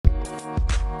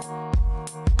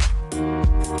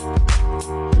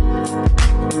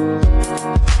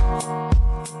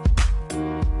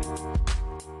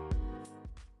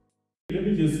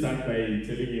be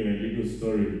telling you a little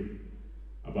story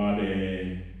about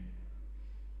a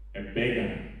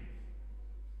beggar.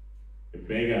 A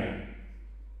beggar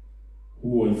who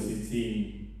was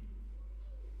sitting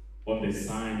on the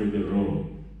side of the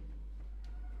road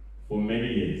for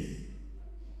many years.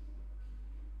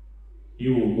 He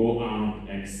will go out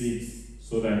and sit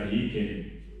so that he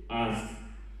can ask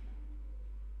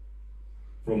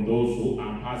from those who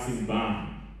are passing by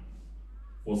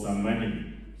for some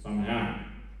money, some help.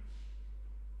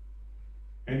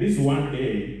 And this one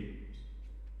day,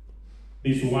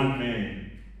 this one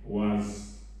man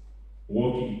was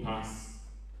walking past,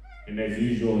 and as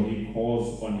usual, he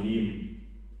calls on him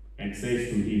and says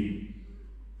to him,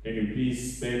 "Can you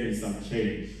please spare me some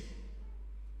change?"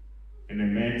 And the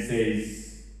man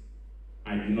says,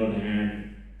 "I do not have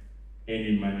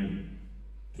any money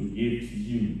to give to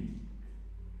you."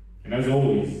 And as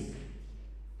always,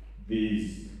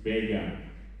 this beggar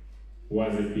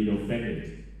was a bit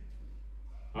offended.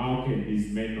 How can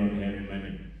this man not have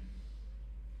money?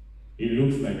 It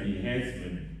looks like he has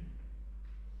money.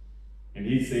 And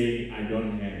he's saying, "I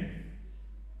don't have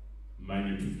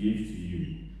money to give to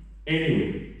you."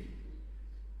 Anyway,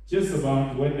 just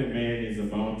about when the man is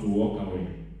about to walk away,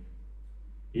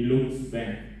 he looks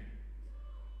back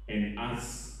and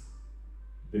asks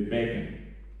the beggar,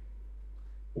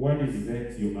 "What is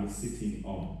that you are sitting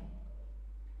on?"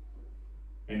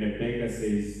 And the beggar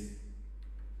says,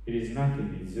 "It is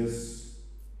nothing, it's just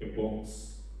a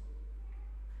box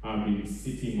I've been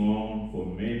sitting on for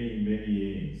many, many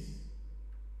years.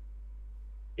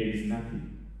 It is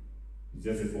nothing, it's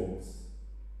just a box."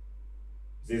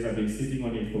 He says, "I've been sitting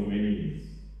on it for many years."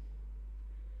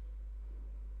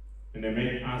 And the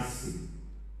man asks him,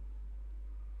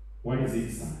 "What is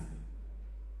inside?"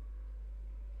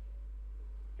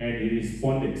 And he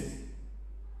responded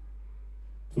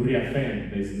to reaffirm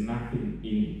there's nothing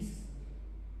in it.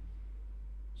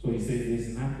 So he says,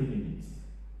 "There's nothing in it.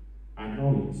 I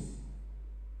know it.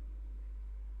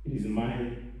 It is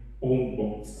my own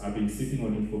box. I've been sitting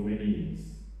on it for many years."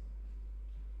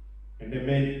 And the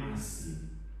man asks him,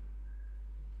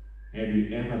 "Have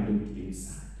you ever looked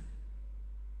inside?"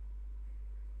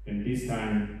 And this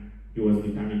time he was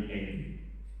becoming angry.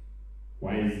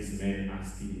 Why is this man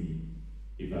asking me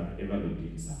if I've ever looked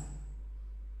inside?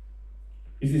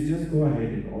 He says, "Just go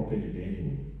ahead and open it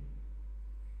anyway."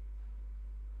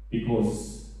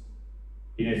 Because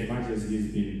in as much as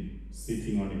he's been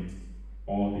sitting on it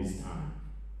all this time,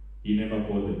 he never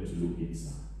bothered to look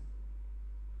inside.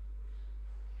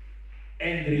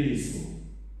 Angrily so,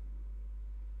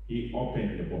 he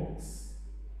opened the box,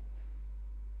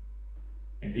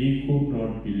 and he could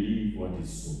not believe what he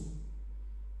saw.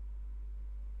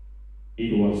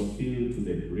 It was filled to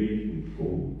the brim with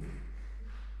gold.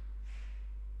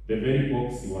 The very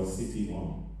box he was sitting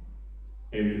on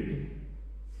every day,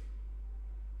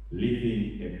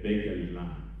 living a beggarly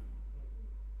life,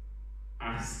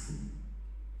 asking,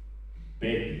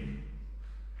 begging.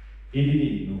 He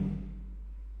didn't know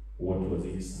what was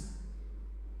inside.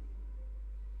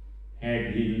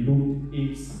 Had he looked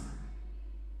inside,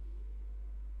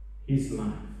 his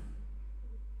life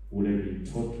would have been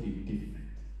totally different.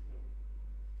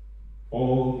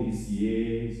 All these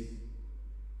years,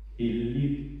 he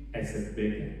lived as a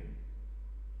beggar,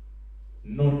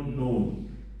 not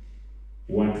knowing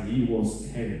what he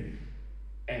was carrying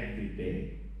every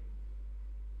day,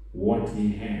 what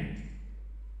he had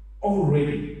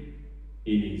already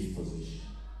in his possession.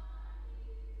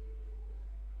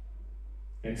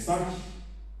 And such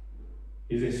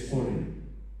is a story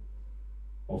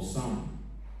of some,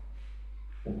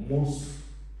 or most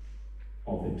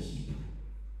of the people.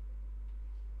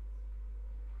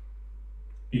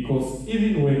 Because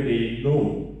even when they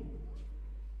know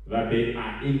that they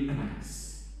are in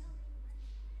Christ,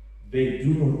 they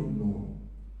do not know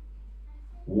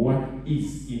what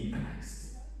is in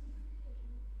Christ.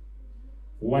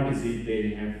 What is it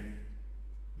they have?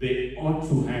 They ought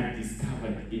to have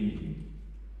discovered in Him.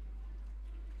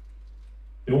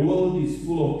 The world is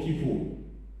full of people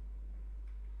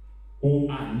who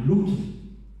are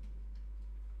looking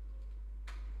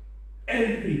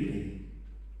every day.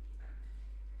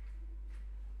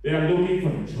 They are looking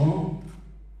for a job.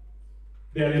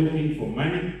 They are looking for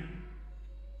money.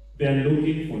 They are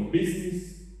looking for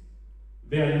business.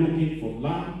 They are looking for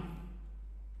love,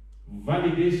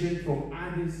 validation from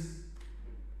others.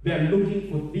 They are looking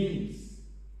for things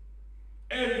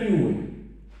everywhere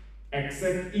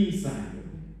except inside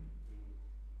of them.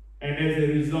 And as a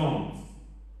result,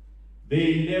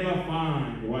 they never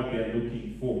find what they are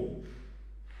looking for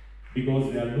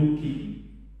because they are looking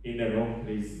in the wrong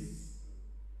places.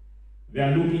 They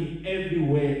are looking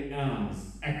everywhere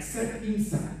else except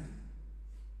inside.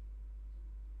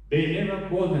 They never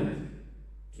bothered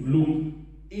to look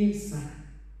inside,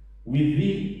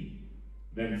 within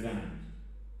themselves,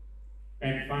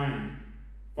 and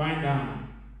find out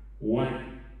what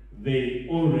they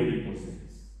already possess.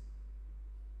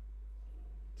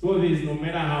 So there is no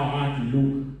matter how hard you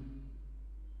look,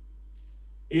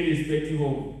 irrespective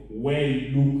of where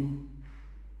you look,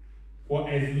 for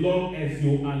as long as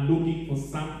you are looking for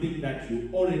something that you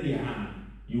already have,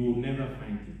 you will never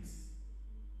find it.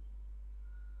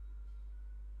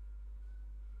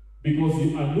 Because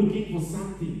you are looking for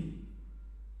something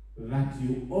that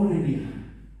you already have.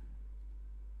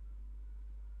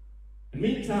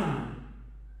 Meantime,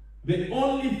 the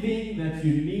only thing that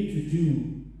you need to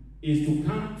do is to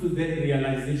come to that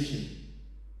realization,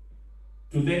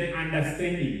 to that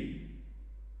understanding,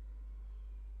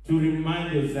 to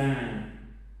remind yourself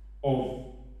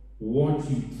of what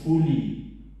you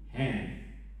truly have,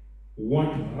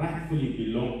 what rightfully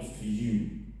belongs to you,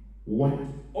 what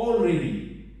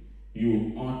already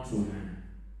you ought to have.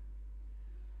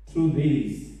 Through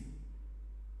this,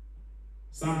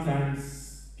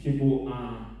 sometimes people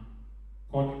are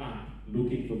caught up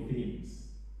looking for things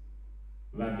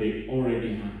that they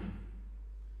already have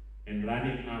and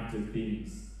running after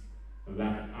things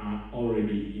that are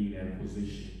already in their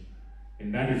possession.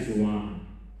 And that is why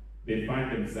they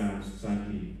find themselves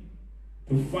struggling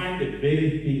to find the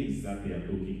very things that they are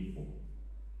looking for.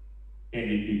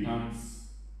 And it becomes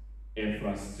a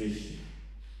frustration.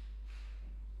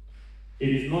 It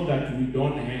is not that we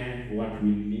don't have what we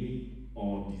need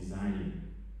or desire.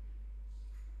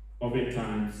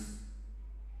 Oftentimes,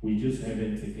 we just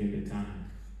haven't taken the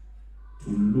time to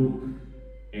look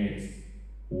at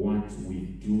what we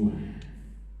do have.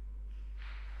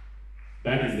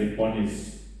 That is the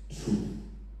honest truth.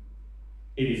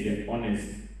 It is the honest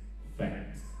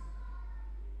fact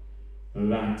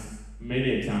that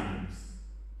many times,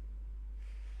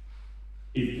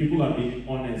 if people are being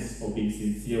honest or being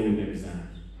sincere with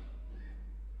themselves,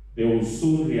 they will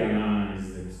soon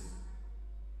realize that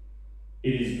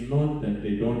it is not that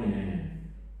they don't have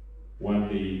what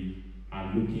they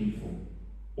are looking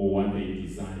for or what they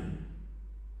desire.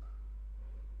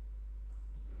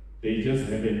 They just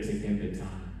haven't taken the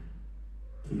time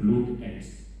to look at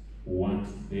what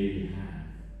they have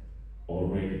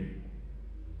already.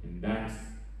 And that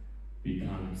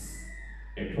becomes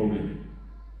a problem.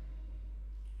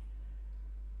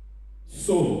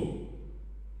 So,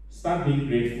 start being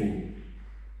grateful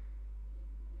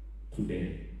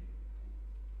today.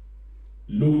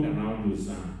 Look around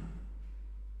yourself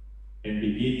and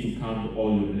begin to count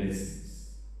all your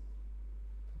blessings.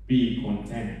 Be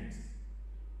content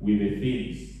with the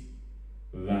things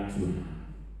that you have.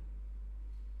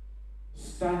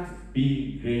 Start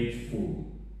being grateful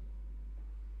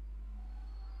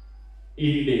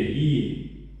in the here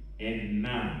and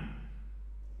now.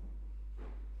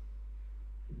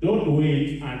 Don't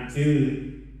wait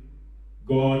until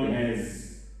God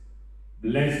has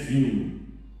blessed you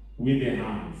with a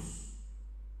house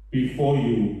before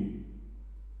you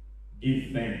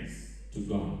give thanks to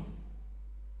God.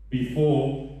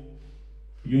 Before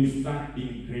you start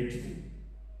being grateful.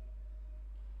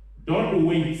 Don't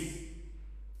wait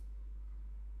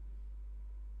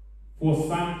for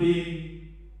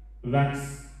something that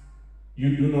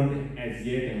you do not as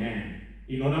yet have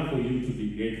in order for you to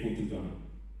be grateful to God.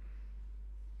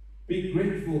 Be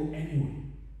grateful anyway.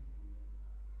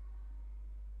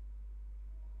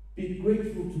 Be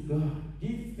grateful to God.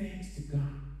 Give thanks to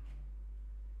God.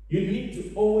 You need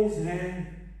to always have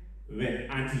the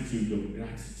attitude of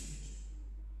gratitude.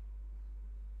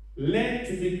 Learn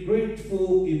to be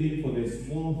grateful even for the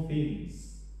small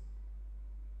things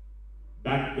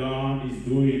that God is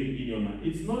doing in your life.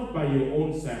 It's not by your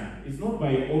own self, it's not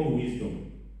by your own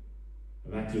wisdom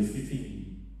that you're sitting here.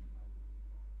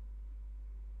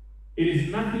 It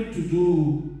is nothing to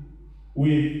do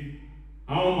with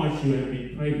how much you have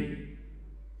been praying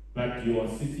that you are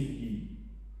sitting here.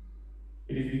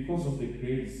 It is because of the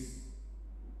grace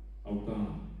of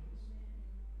God.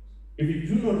 If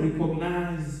you do not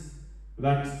recognize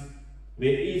that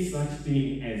there is such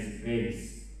thing as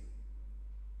grace,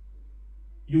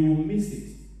 you will miss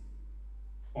it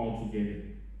altogether.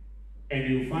 And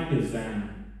you find yourself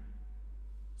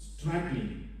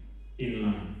struggling in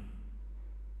life.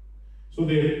 So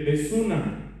the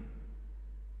sooner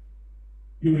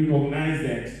you recognize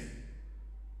that,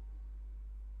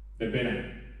 the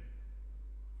better.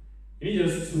 You need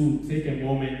just to take a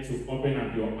moment to open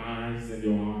up your eyes and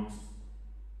your heart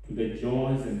to the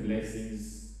joys and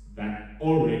blessings that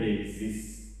already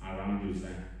exist around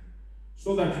yourself.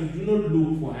 so that you do not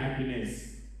look for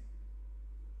happiness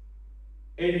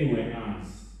anywhere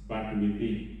else but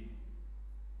within.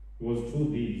 Because through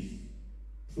this,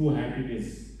 true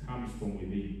happiness comes from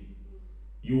within.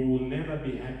 You will never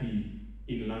be happy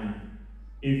in life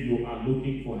if you are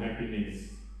looking for happiness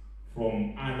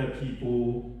from other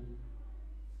people,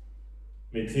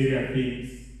 material things,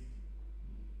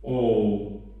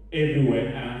 or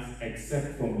everywhere else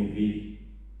except from within.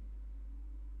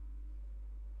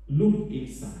 Look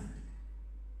inside.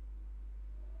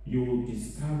 You will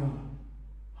discover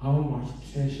how much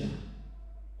treasure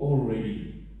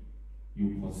already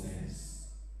you possess.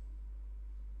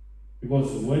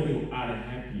 Because when you are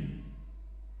happy,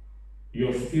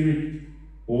 your spirit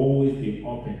will always be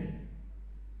open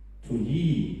to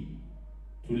hear,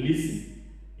 to listen.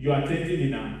 You are attentive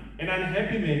enough. An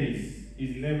unhappy man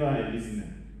is never a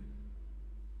listener.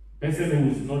 Person who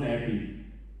is not happy,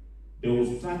 they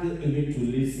will struggle even to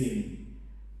listen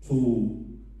to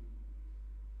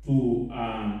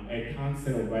a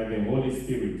counsel by the Holy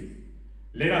Spirit.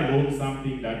 Let alone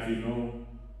something that you know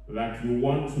that you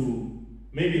want to,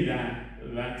 maybe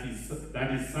that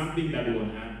is something that will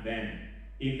help them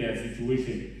in their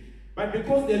situation. But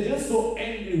because they're just so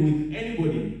angry with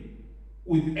anybody,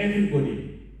 with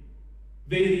everybody,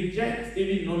 they reject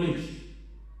even knowledge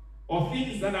or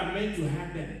things that are meant to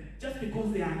help them just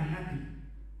because they are unhappy.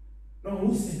 Now,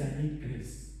 who said I need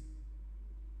grace?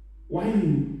 Why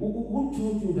you? Who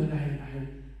told you that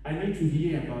I need to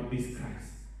hear about this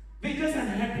Christ? They're just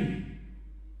unhappy.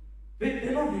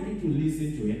 They're not ready to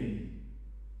listen to anything.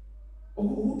 Or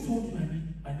who told you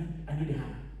I need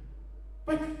help?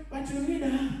 But you need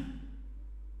help.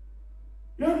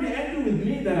 Don't be angry with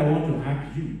me that I want to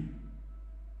help you.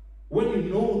 When you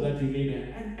know that you need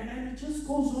help. And it just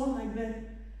goes on like that.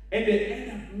 And they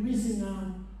end up missing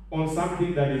out on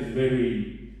something that is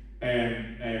very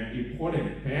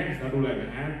important. Perhaps that will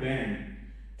help them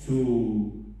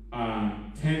to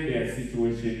turn their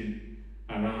situation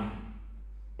around.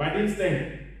 But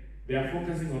instead, they are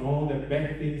focusing on all the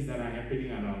bad things that are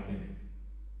happening around them.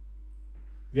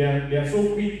 They are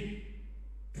so quick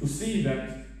to see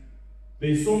that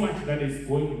there's so much that is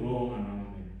going wrong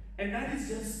around them. And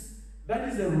that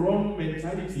is the wrong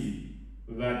mentality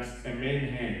that a man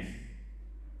has.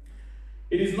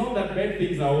 It is not that bad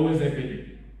things are always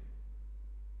happening.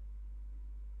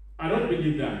 I don't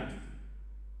believe that.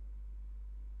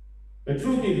 The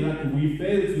truth is that we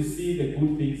fail to see the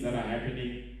good things that are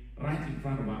happening right in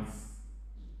front of us.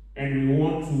 And we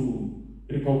want to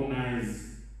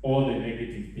recognize all the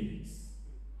negative things.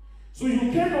 So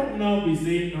you cannot now be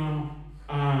saying now,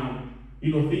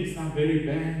 things are very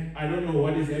bad. I don't know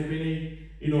what is happening.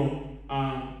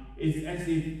 It's as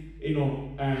if,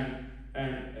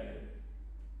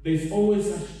 there's always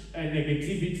such a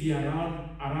negativity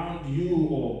around you,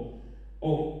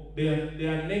 or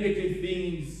there are negative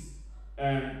things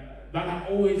that are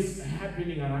always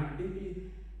happening around.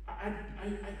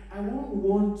 I won't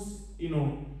want,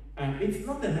 it's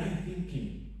not the right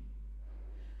thinking.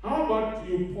 How about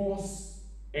you pause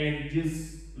and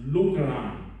just look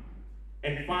around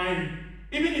and find,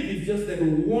 even if it's just that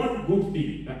one good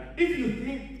thing, that if you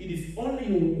think it is only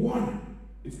one,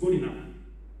 it's good enough.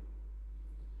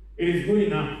 It is good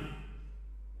enough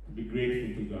to be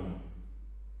grateful to God.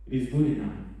 It is good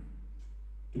enough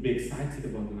to be excited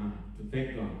about life, to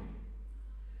thank God.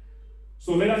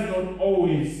 So let us not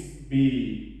always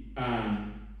be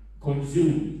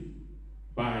consumed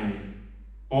by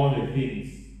all the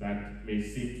things that may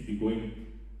seem to be going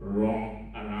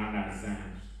wrong around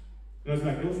ourselves. It's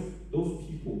like those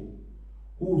people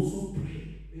who also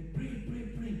pray. They pray.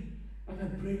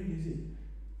 After praying,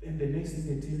 and the next thing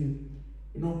they tell you,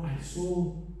 I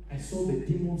saw the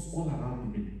demons all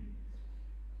around me.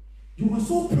 You were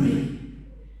so praying,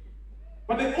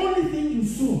 but the only thing you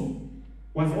saw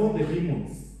was all the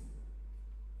demons.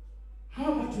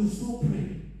 How about you so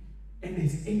pray, and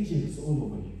there's angels all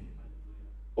over you?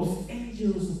 Those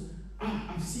angels,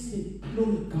 I've seen the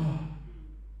glory of God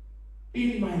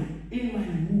in my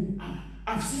room.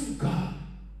 I've seen God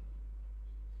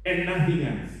and nothing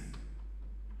else.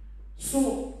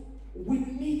 So we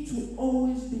need to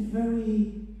always be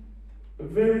very,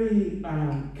 very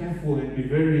careful and be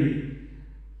very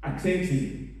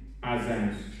attentive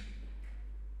as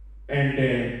and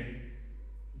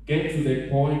get to the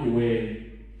point where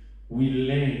we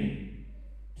learn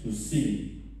to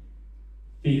see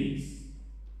things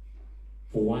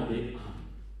for what they are.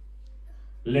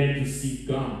 Learn to see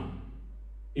God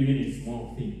even in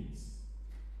small things.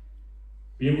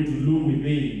 Be able to look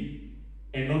within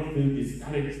and not feel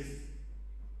discouraged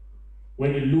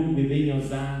When you look within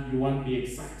yourself, you want to be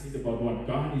excited about what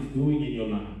God is doing in your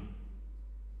life.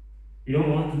 You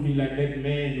don't want to be like that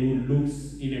man who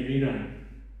looks in a mirror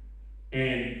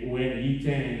and when he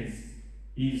turns,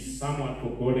 he's somewhat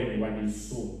forgotten what he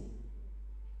saw.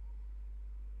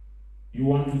 You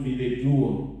want to be the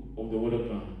doer of the Word of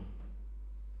God.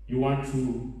 You want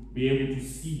to be able to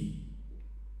see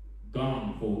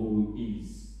God for who He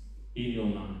is in your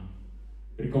life.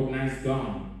 Recognize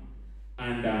God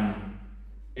under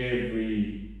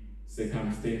every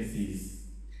circumstances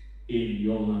in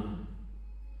your life.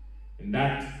 And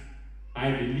that,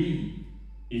 I believe,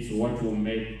 is what will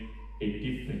make a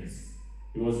difference.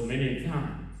 Because many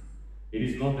times, it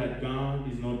is not that God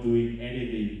is not doing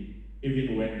anything,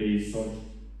 even when there is such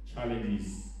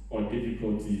challenges or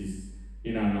difficulties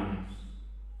in our lives.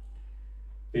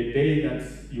 The day that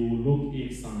you will look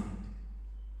inside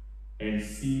and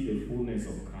see the fullness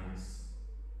of Christ,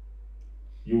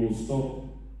 you will stop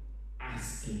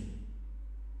asking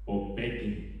or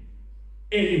begging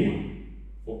anyone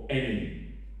for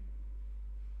anything,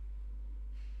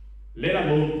 let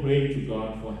alone praying to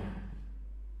God for help,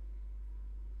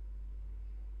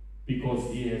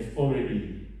 because He has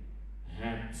already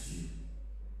helped you.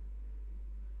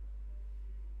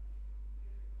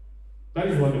 That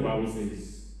is what the Bible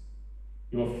says.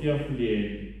 You are fearfully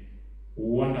and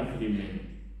wonderfully made.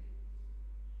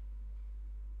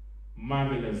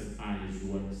 Marvelous are His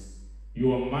works.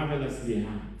 You are marvelously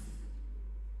helped.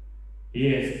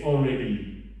 He has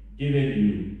already given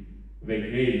you the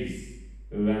grace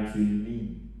that you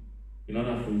need in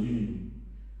order for you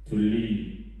to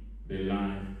live the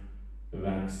life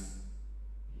that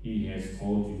He has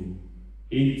called you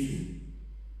into.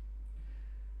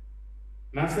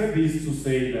 Now, I said this to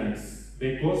say that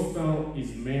the gospel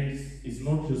is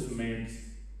not just meant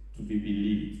to be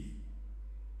believed.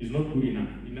 It's not good enough.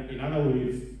 In other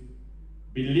words,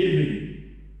 believing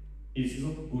is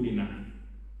not good enough.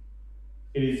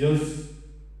 It is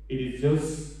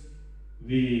just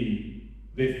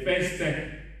the first step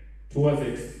towards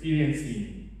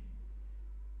experiencing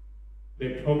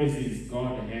the promises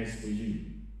God has for you.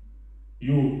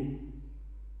 You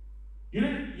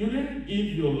didn't give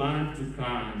your life to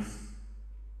Christ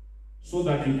so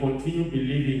that you continue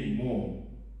believing more.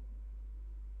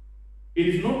 It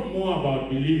is not more about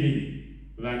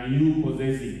believing than you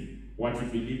possessing what you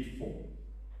believed for.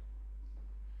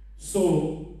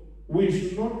 So we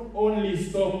should not only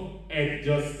stop at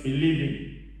just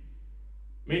believing.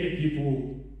 Many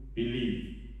people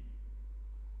believe.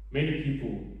 Many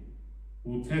people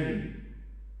will tell you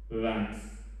that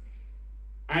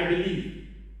I believe.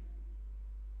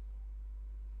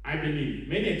 I believe.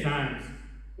 Many times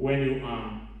when you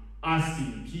are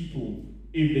asking people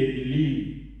if they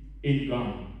believe in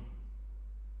God,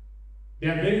 they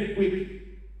are very quick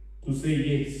to say,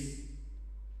 yes,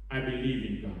 I believe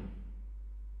in God.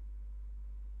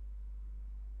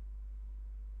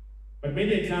 But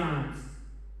many times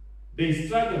they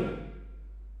struggle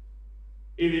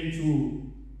even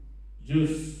to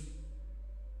just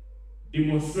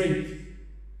demonstrate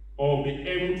or be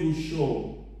able to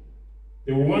show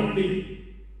the one thing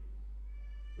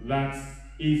that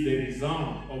is the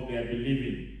result of their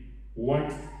believing.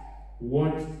 What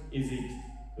is it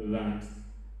that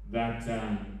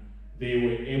they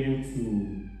were able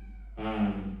to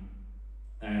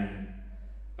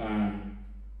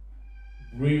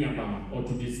bring about or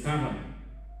to discover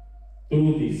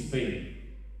through this faith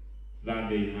that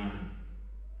they have?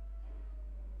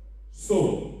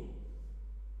 So,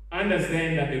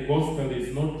 understand that the gospel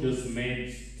is not just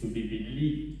meant to be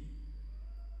believed,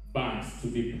 but to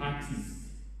be practiced,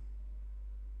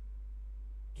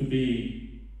 to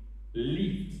be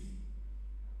lived,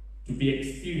 to be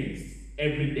experienced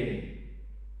every day.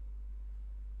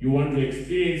 You want to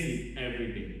experience it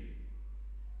every day.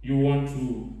 You want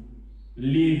to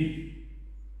live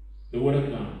the Word of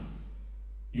God.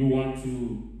 You want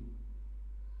to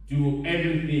do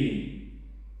everything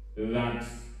that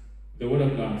the Word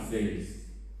of God says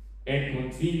and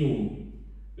continue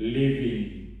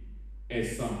living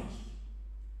as such.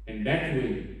 And that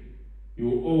way, you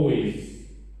will always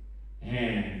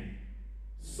have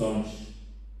such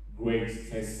great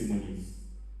testimonies.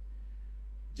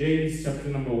 James chapter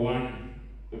number 1,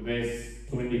 verse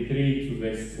 23 to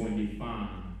verse 25.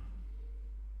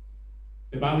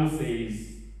 The Bible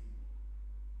says,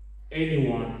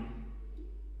 anyone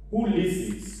who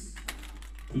listens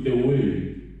to the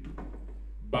word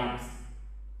but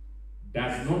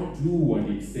does not do what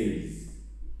it says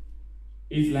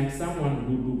is like someone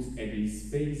who looks at his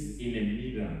face in a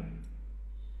mirror,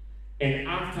 and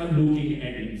after looking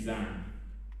at himself,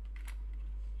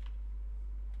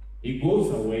 He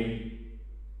goes away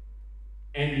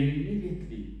and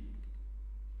immediately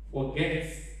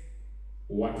forgets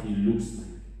what he looks like.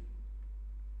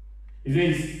 He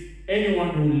says, anyone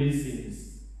who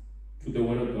listens to the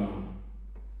word of God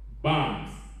but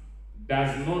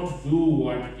does not do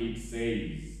what it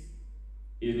says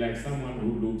is like someone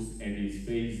who looks at his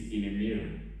face in a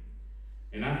mirror,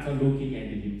 and after looking at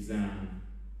himself,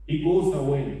 he goes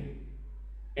away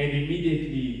and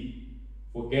immediately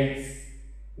forgets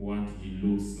what he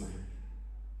looks like.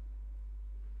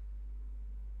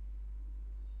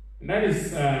 And that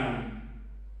is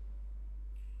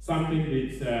something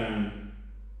that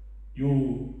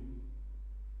you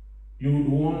would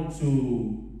want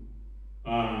to,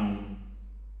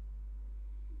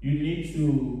 you need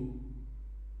to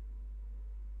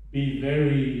be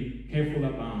very careful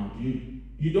about.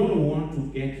 You don't want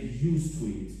to get used to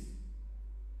it.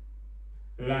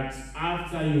 That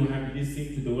after you have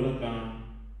listened to the word of God,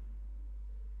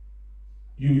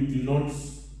 you do not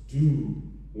do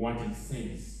what it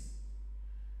says.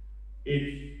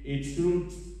 It should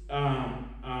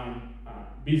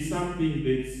be something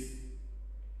that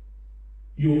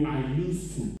you are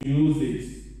used to. Use it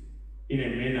in a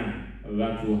manner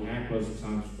that will help us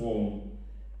transform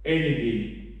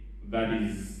anything that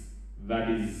is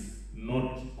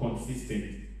not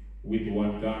consistent with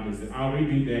what God is. I'll read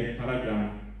you the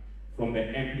paragraph from the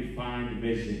Amplified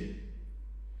Version.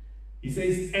 He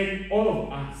says, and all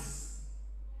of us,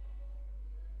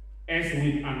 as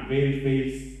with unveiled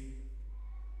face,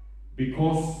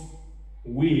 because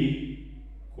we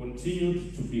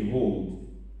continued to behold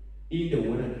in the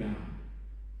Word of God,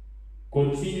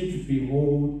 continue to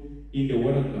behold in the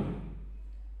Word of God,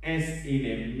 as in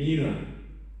a mirror,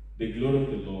 the glory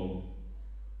of the Lord,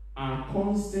 are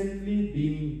constantly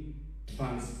being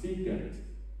transfigured,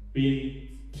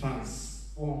 being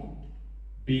transformed,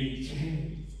 being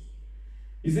changed.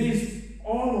 He says,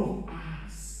 all of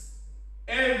us,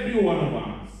 every one of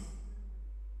us,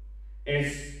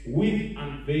 as with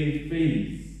unveiled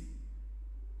face,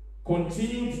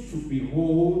 continued to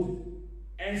behold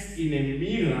as in a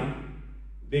mirror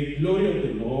the glory of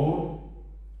the Lord,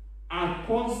 are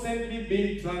constantly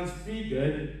being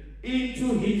transfigured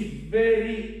into his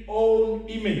very own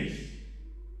image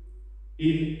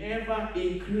in ever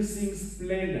increasing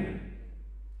splendor,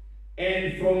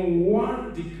 and from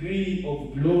one degree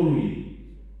of glory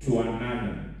to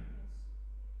another.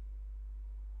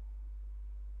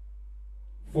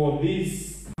 For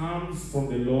this comes from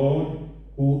the Lord,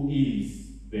 who is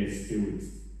the Spirit.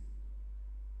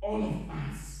 All of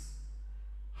us,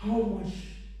 how much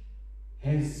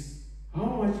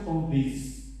of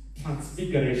this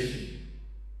transfiguration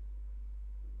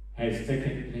has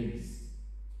taken place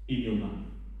in your life?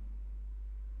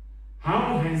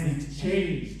 How has it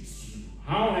changed you?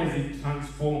 How has it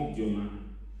transformed your life?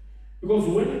 Because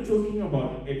when you're talking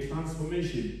about a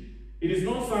transformation, it is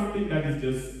not something that is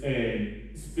just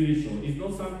spiritual. It's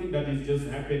not something that is just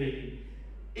happening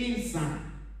inside.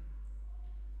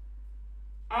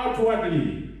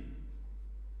 Outwardly,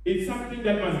 it's something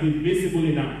that must be visible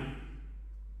enough.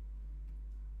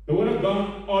 The Word of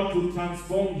God ought to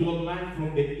transform your life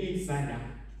from the inside out.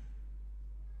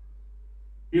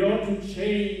 It ought to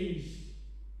change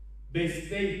the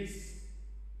states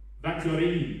that you're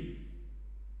in,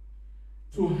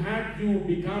 to help you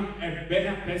become a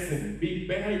better person, be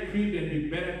better equipped and be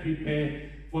better prepared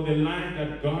for the life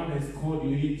that God has called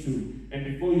you into. And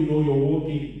before you know, you're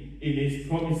walking in His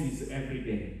promises every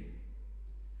day.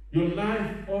 Your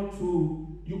life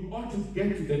you ought to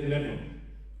get to that level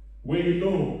where you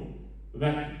know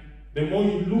that the more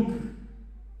you look,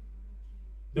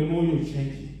 the more you're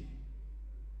changing.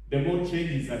 The more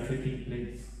changes are taking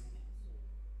place.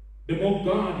 The more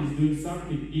God is doing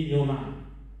something in your life.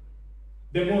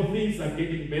 The more things are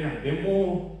getting better. The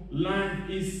more life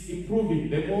is improving.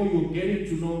 The more you're getting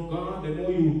to know God. The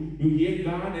more you hear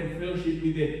God and fellowship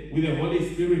with the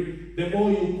Holy Spirit. The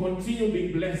more you continue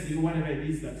being blessed in whatever it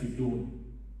is that you're doing.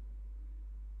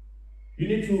 You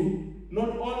need to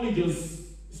not only just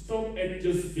stop at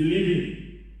just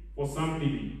believing for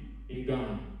something in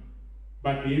God,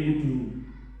 but be able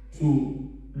to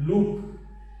look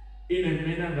in a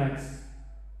manner that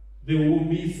there will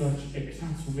be such a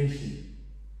transformation,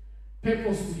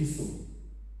 purposefully so.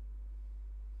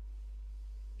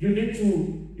 You need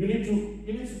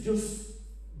to just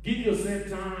give yourself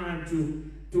time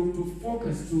to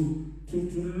focus, to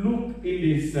look in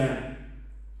this,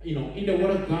 in the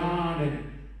Word of God,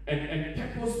 and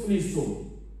purposefully so,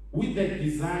 with that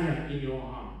desire in your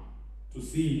heart to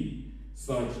see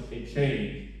such a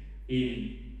change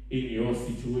in your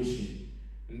situation.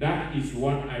 And that is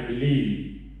what I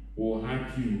believe will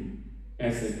help you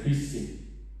as a Christian.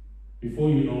 Before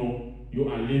you know, you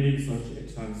are living such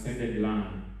a transcendent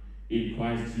life in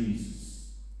Christ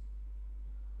Jesus.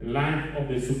 The life of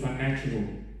the supernatural.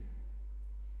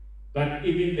 That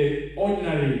even the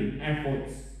ordinary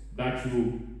efforts that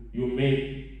you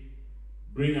make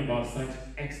bring about such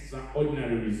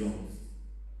extraordinary results.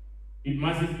 It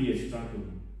mustn't be a struggle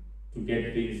to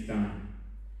get things done.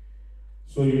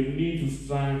 So you need to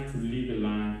strive to live a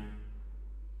life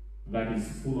that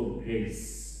is full of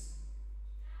grace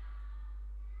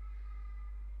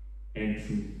and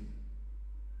truth.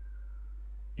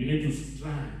 You need to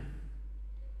strive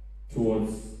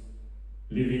towards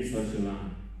living such a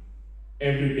life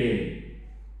every day,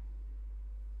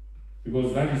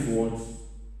 because that is what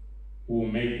will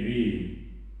make real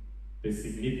the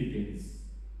significance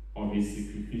of his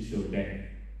sacrificial death,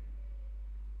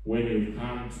 when you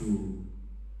come to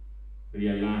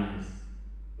realize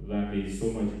that there is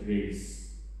so much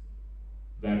grace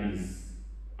that is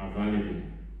available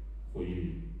for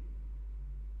you.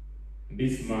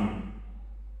 This man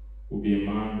will be a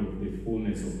man of the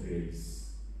fullness of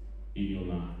grace in your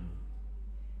life.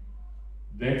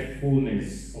 That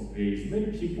fullness of grace,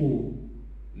 many people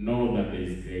know that there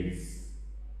is grace,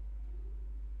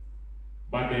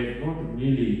 but they've not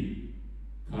really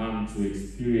come to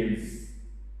experience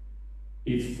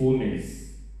its fullness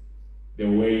the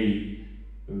way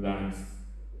that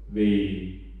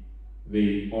they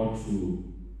ought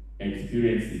to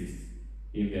experience it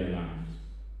in their lives.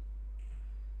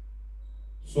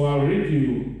 So I'll read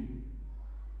you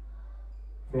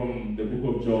from the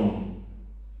book of John,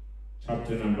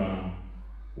 chapter number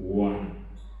 1,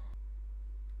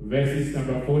 verses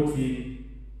number 14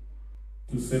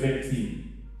 to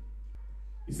 17.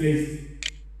 It says,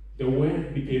 "The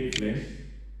Word became flesh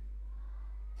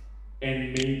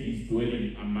and made his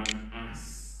dwelling among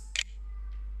us."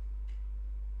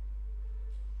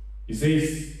 He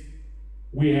says,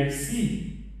 "We have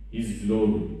seen his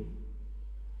glory,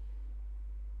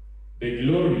 the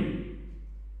glory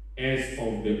as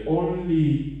of the one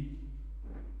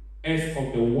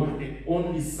and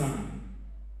only Son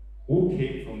who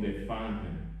came from the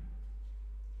Father,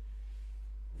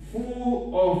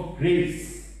 full of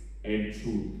grace and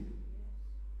truth."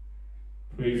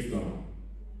 Praise God.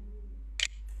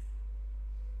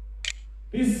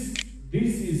 This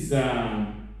is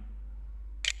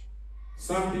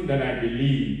something that I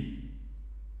believe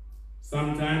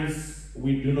sometimes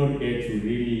we do not get to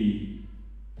really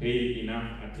pay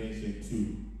enough attention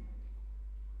to.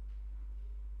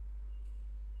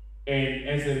 And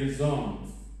as a result,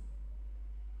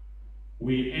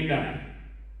 we end up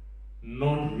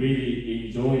not really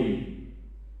enjoying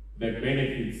the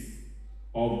benefits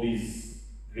of this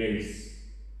grace.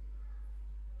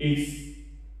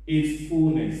 Its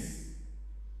fullness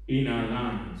in our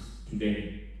lives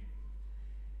today.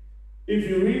 If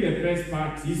you read the first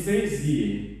part, he says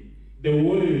here, "The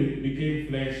Word became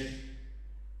flesh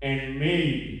and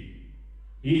made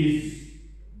his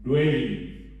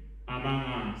dwelling among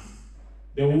us."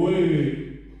 The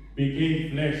Word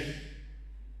became flesh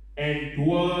and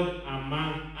dwelt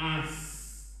among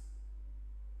us.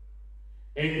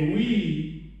 And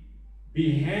we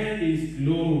beheld his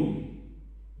glory,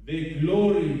 the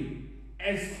glory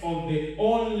as of the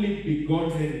only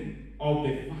begotten of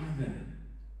the Father,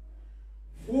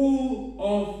 full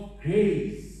of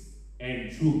grace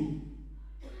and truth.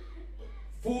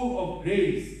 Full of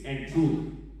grace and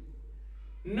truth.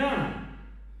 Now,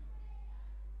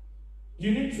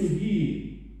 you need to hear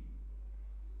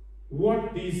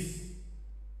what this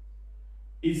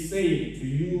is saying to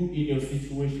you in your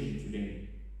situation today.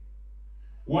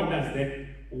 What does it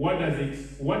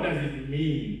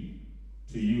mean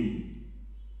to you?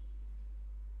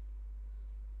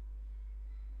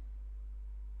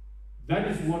 That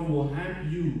is what will help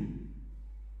you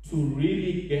to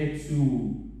really get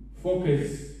to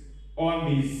focus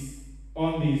on this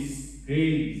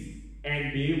grace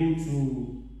and be able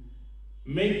to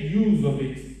make use of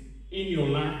it in your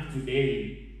life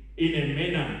today in a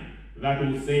manner that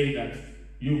will say that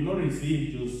you've not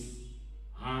received just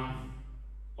half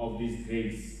of this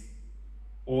grace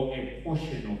or a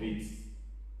portion of it.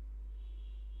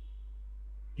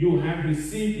 You have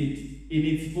received it in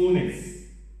its fullness.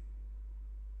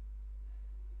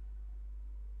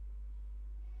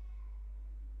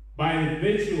 By the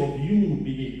virtue of you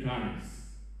being in Christ.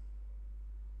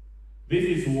 This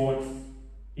is what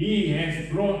he has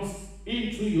brought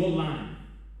into your life.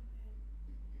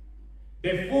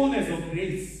 The fullness of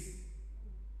grace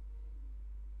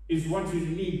is what you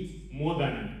need more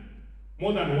than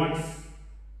what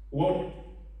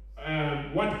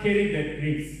carried that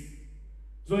grace.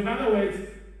 So in other words,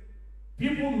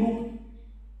 people look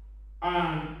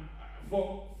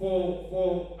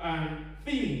for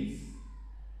things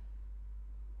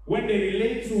when they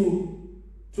relate to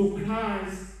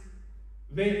Christ.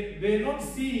 They're not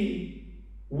seeing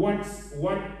what is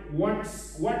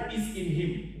in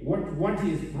him, what he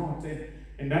has brought,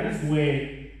 and that is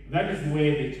where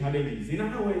the challenge is. In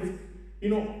other words,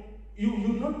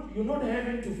 you're not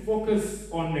having to focus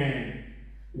on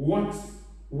what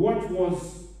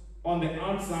was on the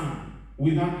outside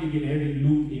without even having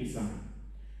looked inside.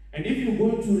 And if you're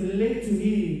going to relate to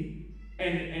him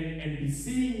and be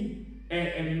seeing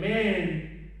a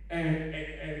man,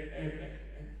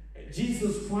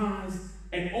 Jesus Christ,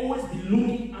 and always be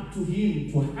looking up to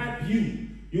him to help you,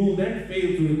 you will then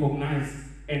fail to recognize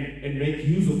and make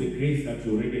use of the grace that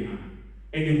you already have.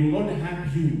 And it will not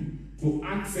help you to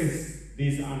access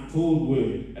this untold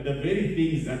world and the very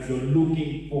things that you're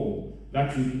looking for,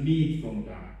 that you need from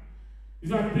God.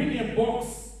 If I bring a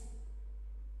box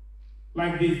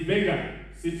like this beggar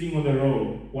sitting on the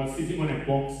road was sitting on a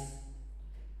box,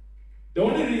 the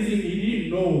only reason he didn't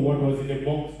know what was in the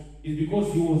box is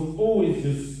because he was always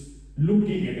just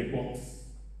looking at the box,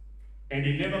 and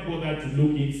he never bothered to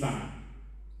look inside.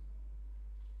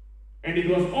 And it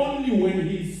was only when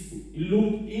he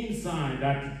looked inside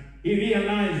that he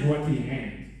realized what he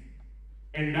had.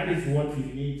 And that is what you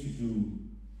need to do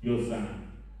yourself.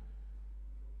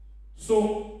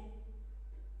 So,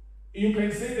 you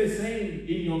can say the same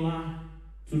in your life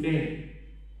today.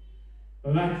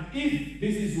 That if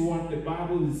this is what the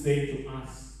Bible is saying to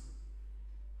us,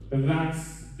 that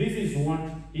this is what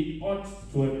it ought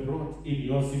to have brought in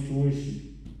your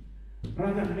situation,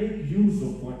 rather make use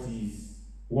of what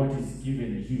is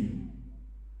given you.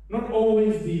 Not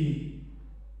always be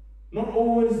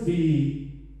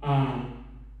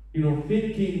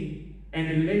thinking and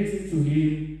relating to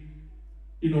him,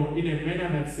 in a manner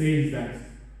that says that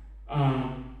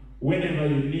whenever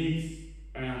you need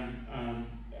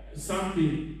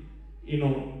something, you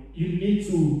need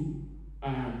to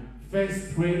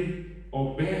first pray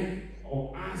or beg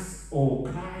or ask or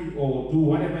cry or do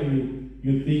whatever you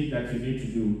think that you need to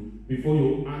do before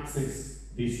you access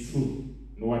this truth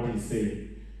and what he's saying.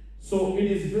 So it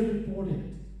is very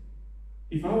important.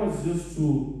 If I was just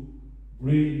to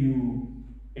bring you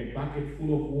a bucket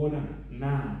full of water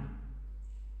now,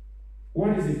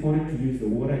 what is important to use the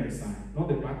water inside, not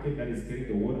the bucket that is carrying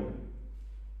the water.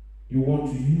 You want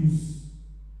to use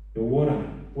the water,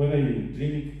 whether you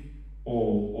drink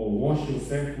or wash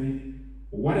yourself with,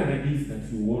 whatever it is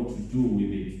that you want to do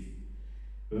with it.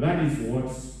 That is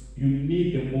what you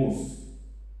need the most.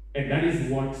 And that is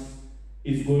what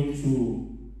is going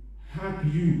to help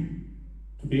you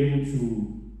to be able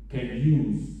to can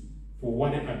use for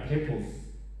whatever purpose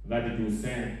that it will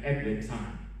serve at the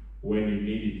time when you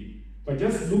need it. But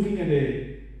just looking at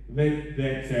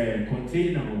that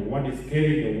container or what is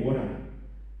carrying the water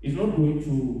is not going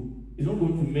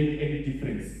to make any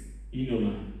difference in your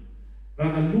life.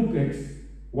 Rather, look at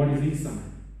what is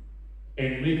inside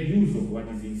and make use of what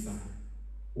is inside,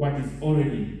 what is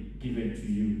already given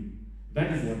to you.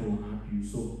 That is what will help you.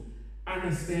 So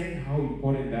understand how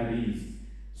important that is,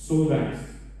 so that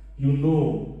you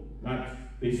know that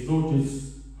there's not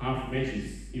just half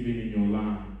measures even in your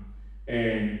life,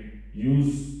 and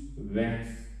use that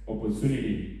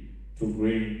opportunity to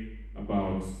bring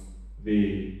about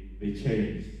the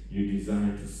change you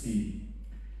desire to see.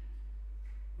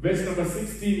 Verse number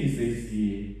 16 it says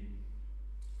here,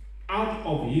 out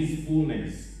of his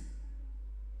fullness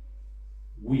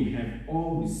we have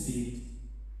all received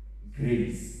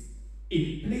grace,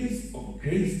 a place of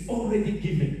grace already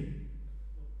given.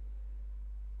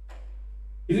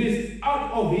 It is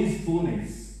out of his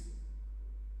fullness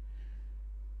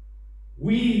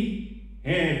we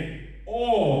have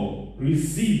all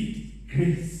received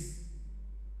grace.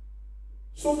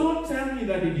 So don't tell me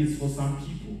that it is for some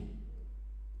people.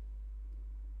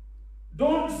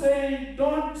 Don't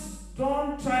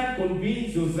try to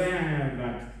convince yourself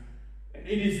that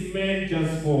it is meant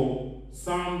just for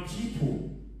some people.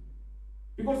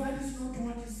 Because that is not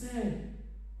what he said.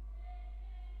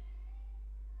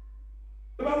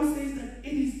 The Bible says that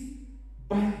it is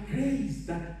by grace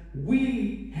that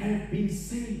we have been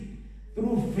saved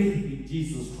through faith in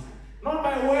Jesus Christ. Not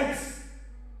by works.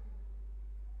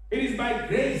 It is by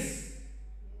grace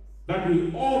that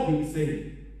we all been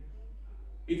saved.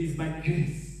 It is by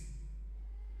grace.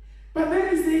 But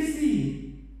then he says,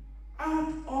 see,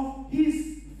 out of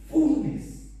his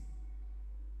fullness,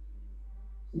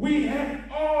 we have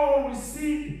all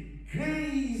received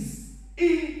grace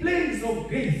in place of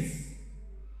grace,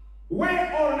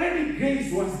 where already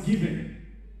grace was given.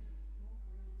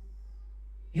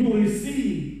 you will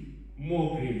receive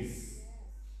more grace.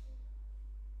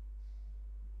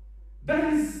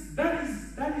 That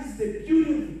is the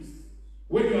beauty of it.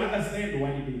 When you understand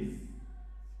what it is.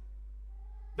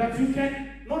 That you can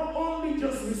not only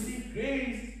just receive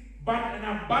grace, but an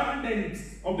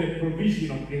abundance of the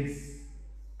provision of grace.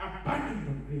 Abundance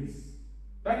of grace.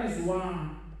 That is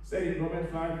why, said in Romans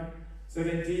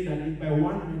 5:17, that if by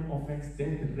one man offense,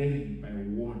 death reigned by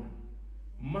one,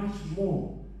 much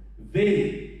more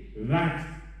they that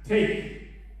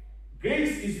take.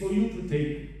 Grace is for you to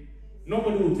take.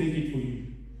 Nobody will take it for you.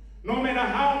 No matter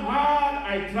how hard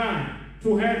I try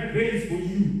to have grace for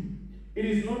you, it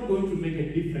is not going to make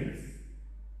a difference.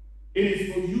 It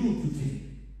is for you to take.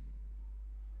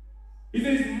 It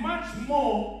is much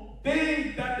more,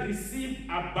 they that receive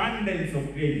abundance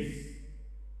of grace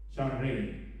shall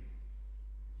reign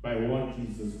by one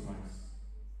Jesus Christ.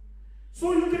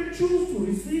 So you can choose to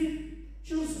receive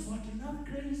just about enough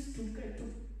grace to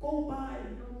go by,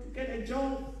 to get a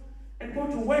job and go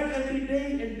to work every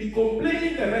day and be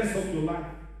complaining the rest of your life.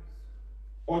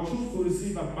 Or choose to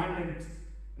receive an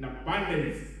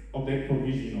abundance of the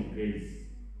provision of grace.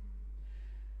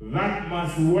 That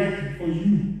must work for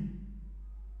you.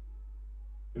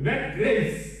 That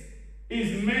grace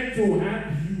is meant to help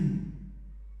you.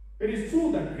 It is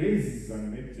true that grace is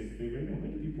unmerited favor.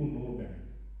 Many people know that.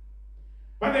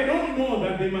 But they don't know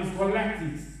that they must collect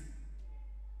it.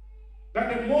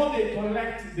 That the more they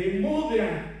collect, the more they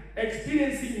are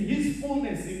experiencing His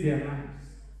fullness in their lives.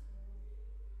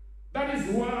 That is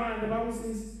why the Bible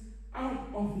says, out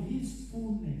of His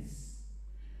fullness,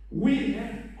 we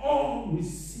have all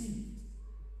received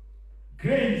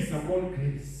grace upon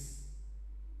grace.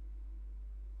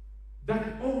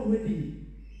 That already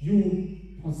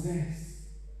you possess.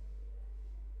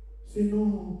 Say,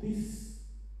 no, this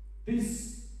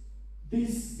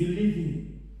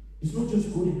believing is not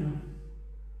just good enough.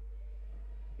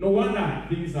 No wonder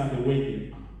things are the way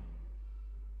they are.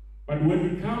 But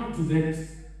when we come to that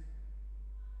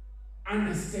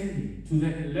understanding, to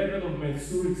that level of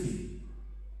maturity,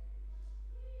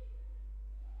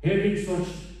 having such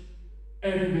a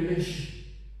revelation,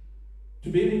 to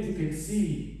be able to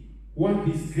conceive what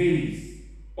this grace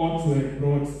ought to have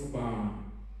brought about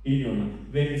in your life.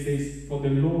 Then it says, for the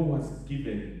law was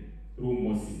given through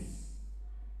Moses.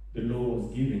 The law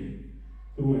was given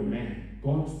through a man.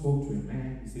 God spoke to a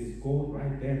man. He says, go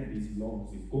write down these laws.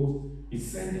 He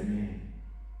sent a man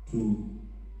to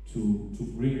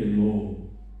bring the law.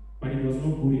 But it was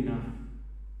not good enough,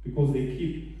 because they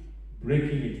keep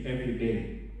breaking it every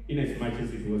day, in as much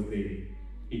as it was there.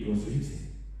 It was written.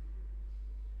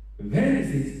 Then it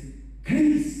says,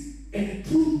 grace and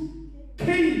truth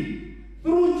came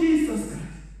through Jesus Christ.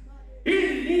 He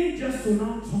didn't need just to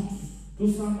now talk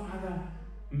to some other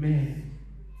man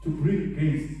to bring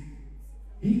grace.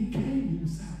 He came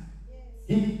himself.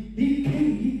 He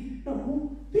came.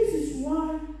 This is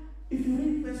why, if you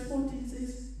read verse 14, it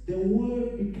says, the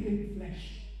word became flesh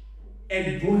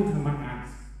and dwelt among us.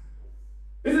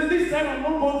 He said, this time I'm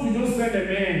not going to just send a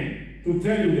man to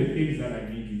tell you the things that I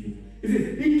need you to do. He said,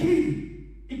 he came.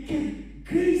 He came.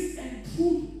 Grace and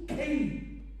truth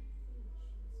came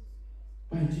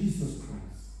by Jesus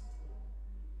Christ.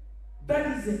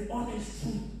 That is the honest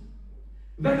truth.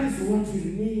 That is what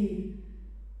you need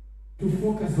to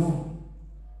focus on.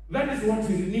 That is what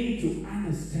you need to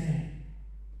understand.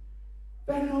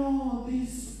 That no,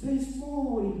 there's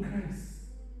more in Christ.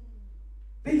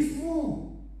 There's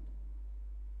more.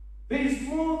 There's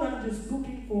more than just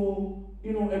looking for,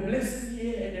 a blessing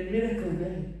here and a miracle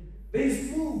there.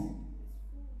 There's more.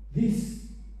 This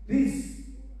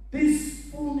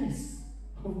fullness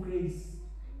of grace.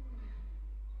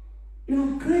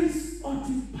 Grace ought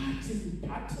to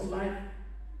impact your life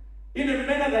in a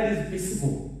manner that is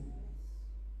visible.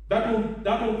 That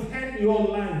will turn your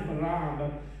life around.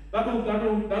 That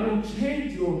will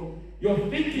change your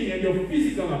thinking and your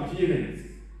physical appearance.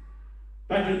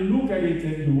 That you look at it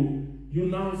and you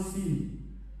now see.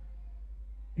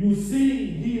 You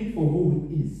see Him for who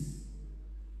He is.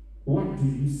 What do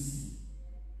you see?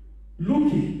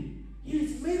 Looking.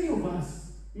 Yes, many of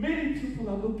us, many people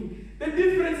are looking. The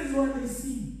difference is what they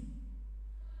see.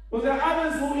 Because there are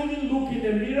others who even look in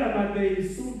the mirror, but they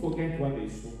soon forget what they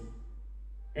saw.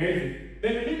 And the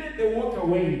minute they walk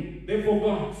away, they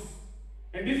forgot.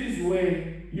 And this is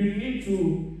where you need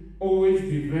to always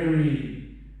be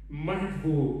very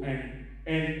mindful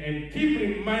and keep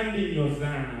reminding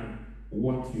yourself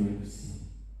what you have seen,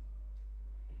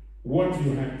 what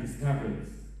you have discovered,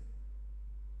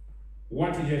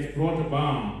 what He has brought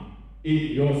about in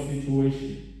your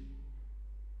situation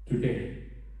today.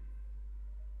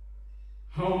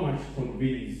 How much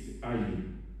convinced are you?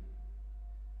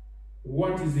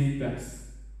 What is it that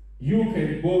you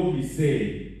can boldly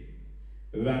say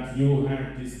that you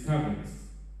have discovered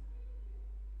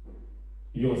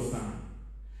your son?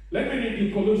 Let me read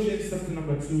you Colossians chapter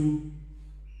number 2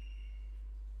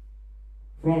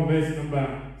 from verse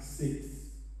number 6.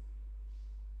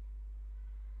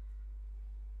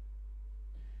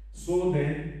 So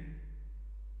then,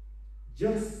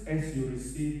 just as you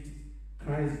received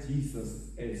Christ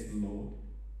Jesus as Lord,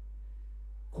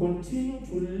 continue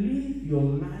to live your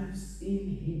lives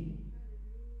in Him.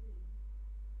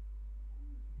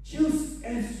 Just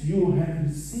as you have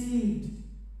received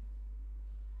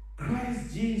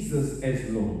Christ Jesus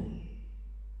as Lord,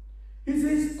 He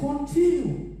says,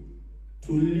 continue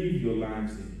to live your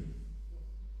lives in Him,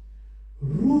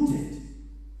 rooted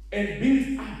and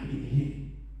built up in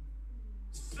Him,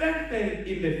 strengthened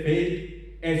in the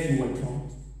faith as you were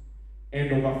taught,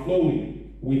 and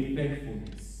overflowing with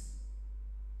thankfulness.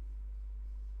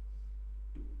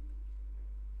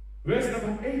 Verse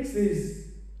number 8 says,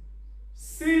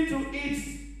 see to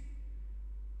it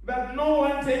that no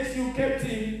one takes you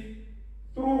captive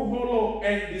through hollow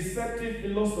and deceptive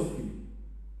philosophy.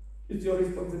 It's your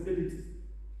responsibility.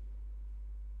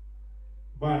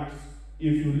 But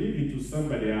if you leave it to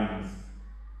somebody else,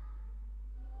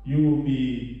 you will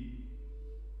be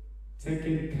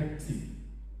taken captive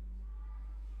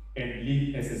and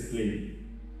live as a slave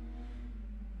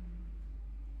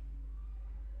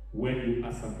when you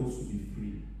are supposed to be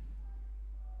free.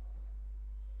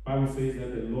 Bible says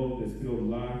that the law of the Spirit of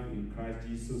life in Christ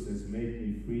Jesus has made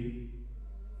me free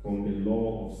from the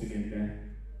law of sin and death.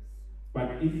 But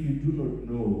if you do not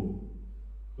know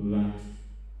that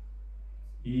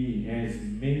He has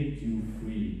made you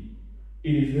free,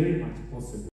 it is very much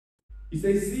possible. He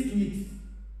says, see to it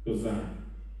yourself.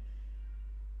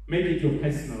 Make it your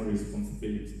personal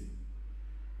responsibility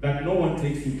that no one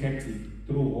takes you captive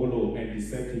through hollow and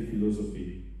deceptive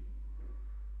philosophy,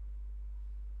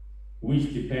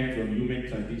 which depends on human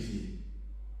tradition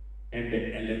and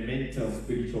the elemental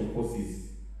spiritual forces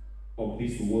of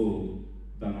this world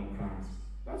than on Christ.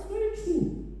 That's very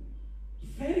true.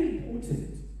 Very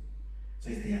important. So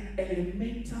there are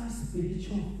elemental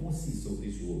spiritual forces of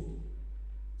this world.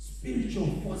 Spiritual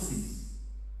forces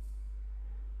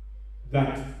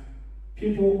that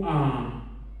people are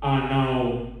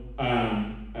now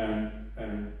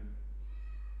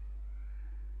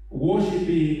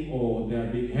worshipping, or they are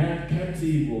being held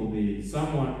captive, or they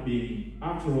somewhat being,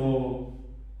 after all,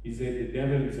 he said the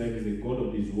devil himself is the god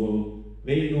of this world.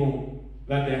 They know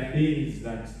that there are things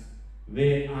that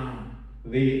they are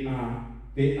looking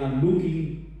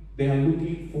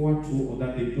forward to, or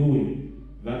that they're doing,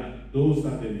 that those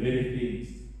are the very things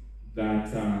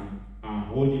that are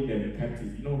holding them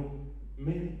captive. You know,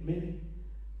 many,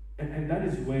 and that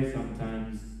is where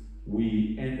sometimes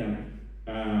we end up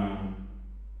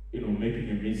making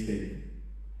a mistake.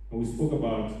 And we spoke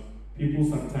about people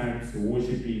sometimes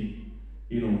worshiping,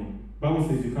 Bible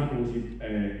says you can't worship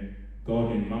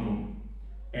God and Mammon.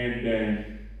 And,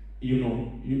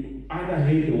 you either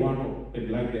hate the one or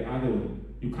like the other one.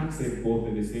 You can't serve both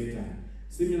at the same time.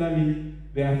 Similarly,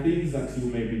 there are things that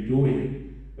you may be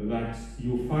doing that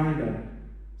you find that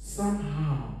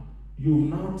somehow you've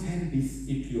now turned this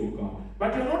into your God.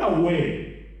 But you're not aware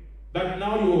that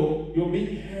now you're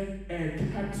being held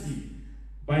captive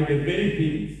by the very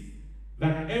things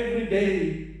that every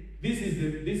day this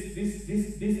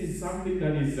is something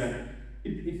that is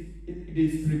it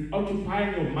is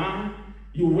preoccupying your mind.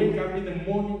 You wake up in the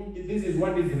morning, this is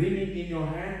what is ringing in your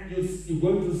hand. You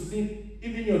go to sleep,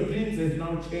 even your dreams has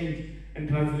now changed and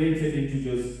translated into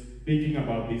just thinking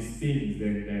about these things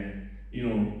and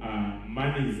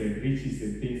monies and riches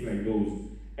and things like those.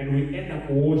 And we end up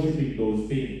worshiping those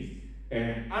things,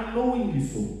 unknowingly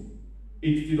so,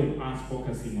 instead of us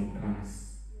focusing on Christ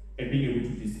and being able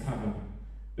to discover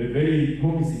the very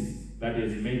promises that He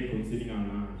has made concerning our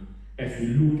lives. As we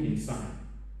look inside,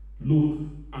 look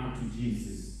unto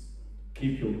Jesus.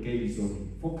 Keep your gaze on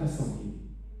Him. Focus on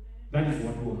Him. That is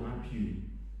what will help you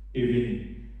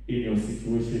even in your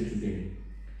situation today.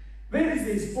 Then it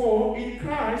says, for in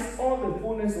Christ all the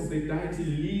fullness of the deity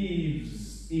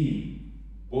lives in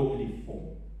bodily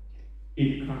form.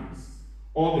 In Christ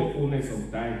all the fullness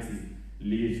of deity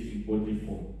lives in bodily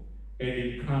form. And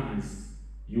in Christ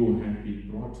you have been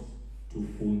brought to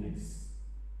fullness.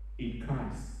 In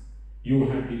Christ you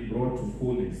have been brought to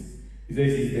fullness. He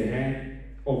says He's the head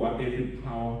over every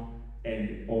power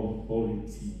and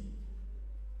authority.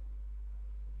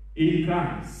 In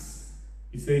Christ,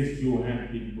 He says you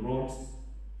have been brought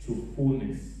to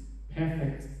fullness,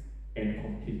 perfect and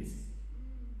complete.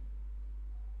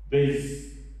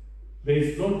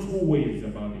 There's no two ways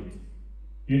about it.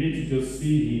 You need to just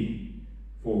see him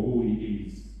for who he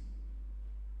is.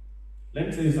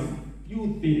 Let's say some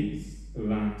few things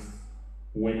that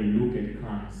when you look at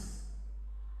Christ,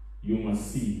 you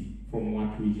must see from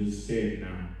what we just said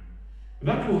now.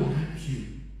 That will help you.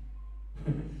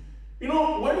 You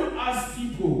know, when you ask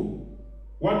people,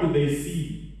 what do they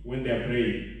see when they're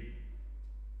praying?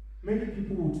 Many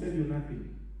people will tell you nothing.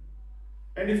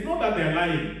 And it's not that they're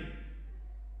lying,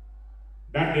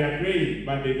 that they are praying,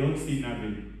 but they don't see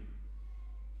nothing.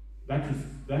 That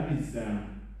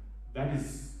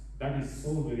is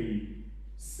so very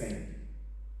sad.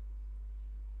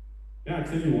 Now I'll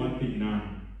tell you one thing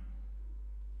now.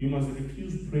 You must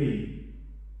refuse praying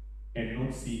and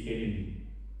not see anything.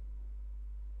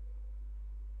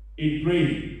 In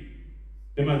praying,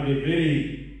 there must be a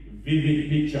very vivid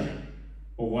picture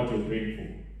of what you're praying for.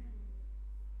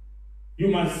 You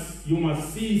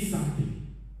must see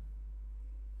something.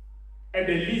 At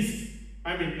the least,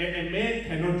 I mean, a man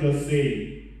cannot just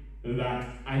say that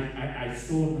I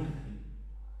saw nothing.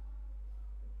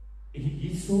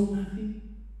 He saw nothing.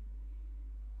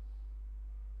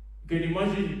 You can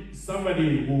imagine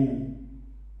somebody who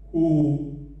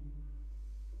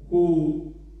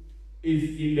is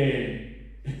in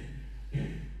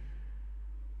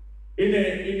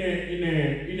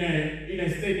a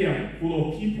stadium full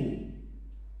of people,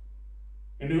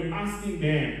 and they're asking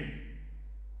them,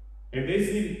 and they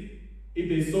see if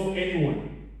they saw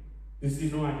anyone. They say,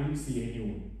 no, I didn't see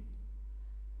anyone.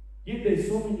 Yet there's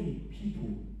so many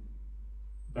people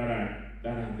that are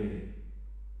there.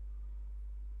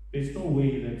 There's no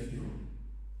way that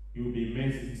you'll be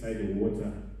immersed inside the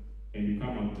water and you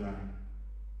come out dry.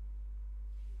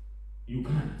 You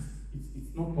can't.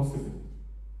 It's not possible.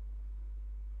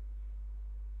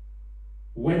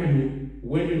 When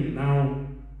you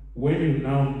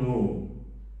now know,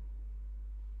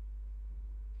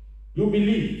 you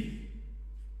believe,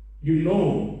 you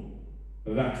know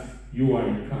that you are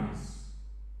in Christ.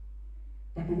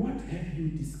 But what have you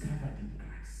discovered in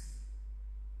Christ?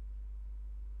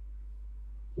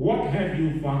 What have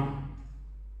you found?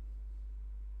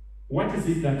 What is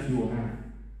it that you have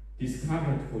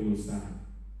discovered for yourself?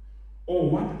 Or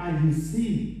what are you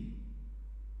seeing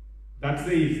that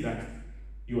says that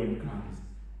you are in Christ?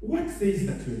 What says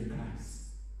that you're in Christ?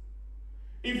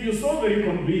 If you're so very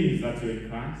convinced that you're in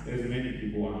Christ, as many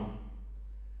people are,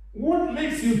 what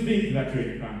makes you think that you're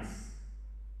in Christ?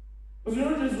 Because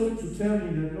you're not just going to tell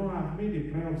me that, no, I've made a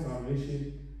prayer of salvation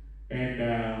and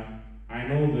I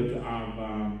know that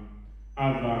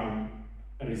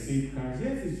I've received Christ.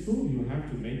 Yes, it's true, you have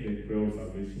to make the prayer of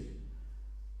salvation.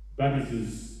 That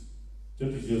is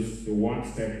just the one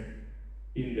step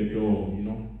in the door,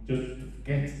 just to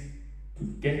get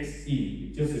in.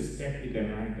 It's just a step in the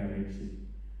right direction.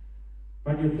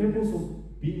 But your purpose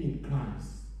of being in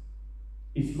Christ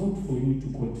is not for you to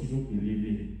continue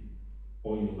believing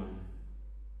all your life.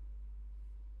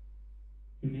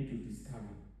 You need to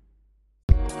discover